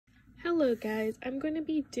Hello guys, I'm going to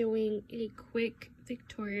be doing a quick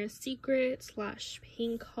Victoria's Secret /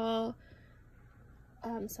 Pink haul.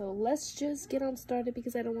 So let's just get on started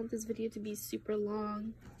because I don't want this video to be super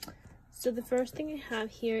long. So the first thing I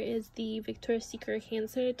have here is the Victoria's Secret hand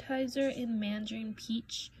sanitizer in Mandarin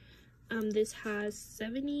Peach. This has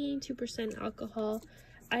 72% alcohol.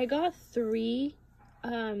 I got three.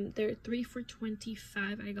 They're 3 for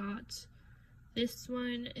 $25. I got this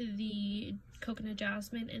one, the coconut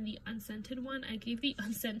jasmine, and the unscented one. I gave the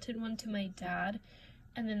unscented one to my dad,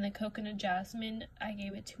 and then the coconut jasmine I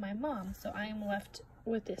gave it to my mom. So I am left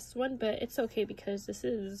with this one, but it's okay because this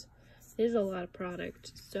is a lot of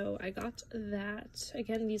product. So I got that.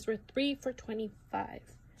 Again, these were 3 for $25.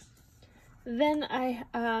 Then I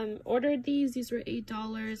ordered these were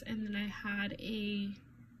 $8, and then I had a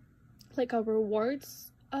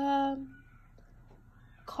rewards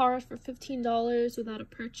card for $15 without a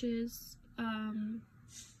purchase.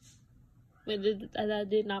 That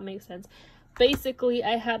did not make sense. Basically,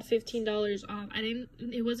 I had $15 off.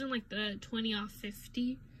 It wasn't like the 20 off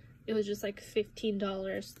 50. It was just like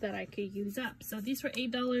 $15 that I could use up. So these were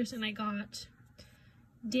 $8, and I got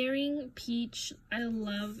Daring Peach. I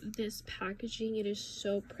love this packaging. It is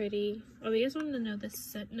so pretty. Oh, you guys wanted to know the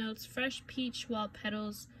scent notes. Fresh peach, wild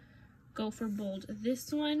petals, go for bold.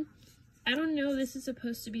 This one, I don't know, this is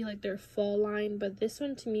supposed to be like their fall line, but this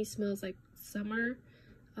one to me smells like summer.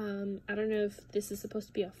 I don't know if this is supposed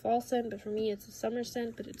to be a fall scent, but for me it's a summer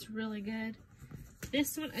scent, but it's really good.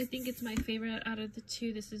 This one, I think it's my favorite out of the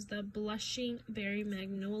two. This is the Blushing Berry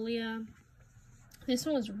Magnolia. This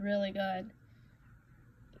one was really good.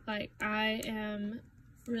 Like, I am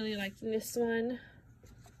really liking this one.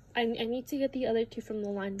 I need to get the other two from the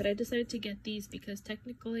line, but I decided to get these because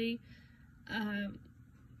technically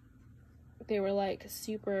they were like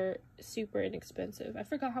super inexpensive. I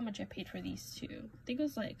forgot how much I paid for these two. I think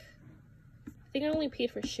I only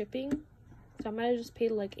paid for shipping, so I might have just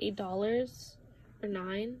paid like $8 or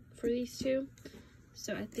 $9 for these two.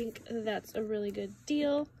 So I think that's a really good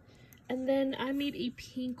deal. And then I made a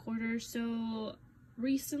pink order. So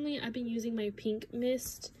recently I've been using my pink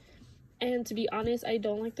mist, and to be honest, I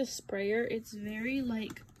don't like the sprayer. It's very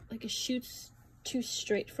like it shoots too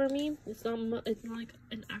straight for me. It's not like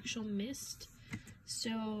an actual mist.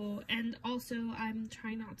 So, and also I'm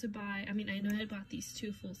trying not to buy, I know I bought these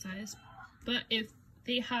two full size, but if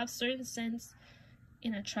they have certain scents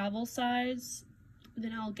in a travel size,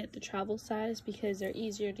 then I'll get the travel size because they're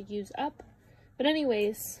easier to use up. But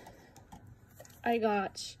anyways, I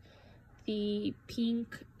got the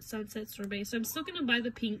pink Sunset Sorbet. So I'm still gonna buy the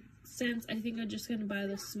pink scents. I think I'm just gonna buy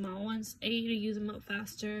the small ones, A, to use them up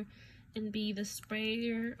faster, and B, the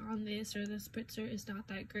sprayer on this, or the spritzer, is not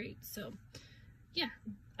that great. So yeah,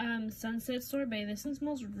 Sunset Sorbet. This one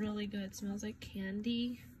smells really good. It smells like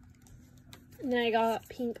candy. And then I got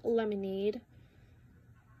Pink Lemonade.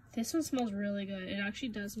 This one smells really good. It actually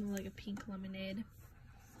does smell like a pink lemonade.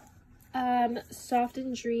 Soft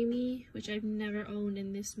and Dreamy, which I've never owned,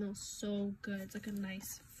 and this smells so good. It's like a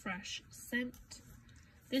nice fresh scent.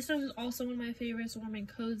 This one is also one of my favorites, Warm and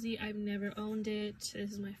Cozy. I've never owned it.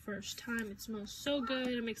 This is my first time. It smells so good.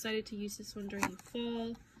 I'm excited to use this one during the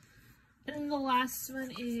fall. And then the last one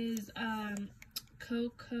is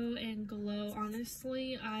Cocoa and Glow.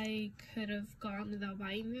 Honestly, I could have gone without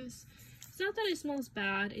buying this. It's not that it smells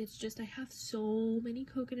bad. It's just I have so many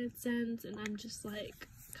coconut scents, and I'm just like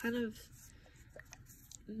kind of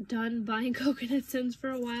done buying coconut scents for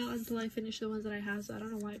a while until I finish the ones that I have. So I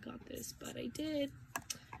don't know why I got this, but I did.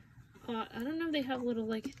 I don't know if they have little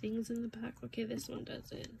like things in the back. Okay, this one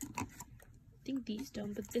doesn't. I think these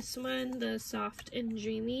don't, but this one, the Soft and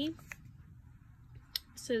Dreamy,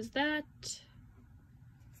 says that.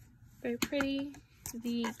 Very pretty.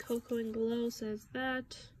 The Cocoa and Glow says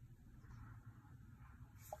that.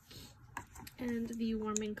 And the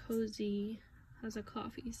Warm and Cozy has a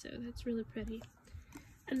coffee, so that's really pretty.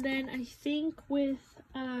 And then I think with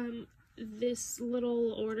this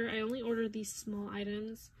little order, I only ordered these small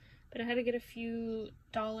items, but I had to get a few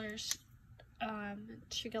dollars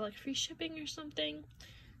to get like free shipping or something.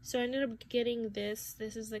 So I ended up getting this.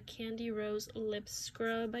 This is the Candy Rose Lip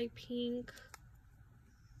Scrub by Pink.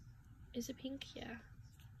 Is it Pink? Yeah.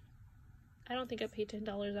 I don't think I paid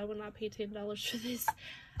 $10. I would not pay $10 for this.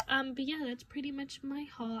 But yeah, that's pretty much my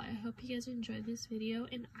haul. I hope you guys enjoyed this video,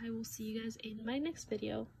 and I will see you guys in my next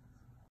video.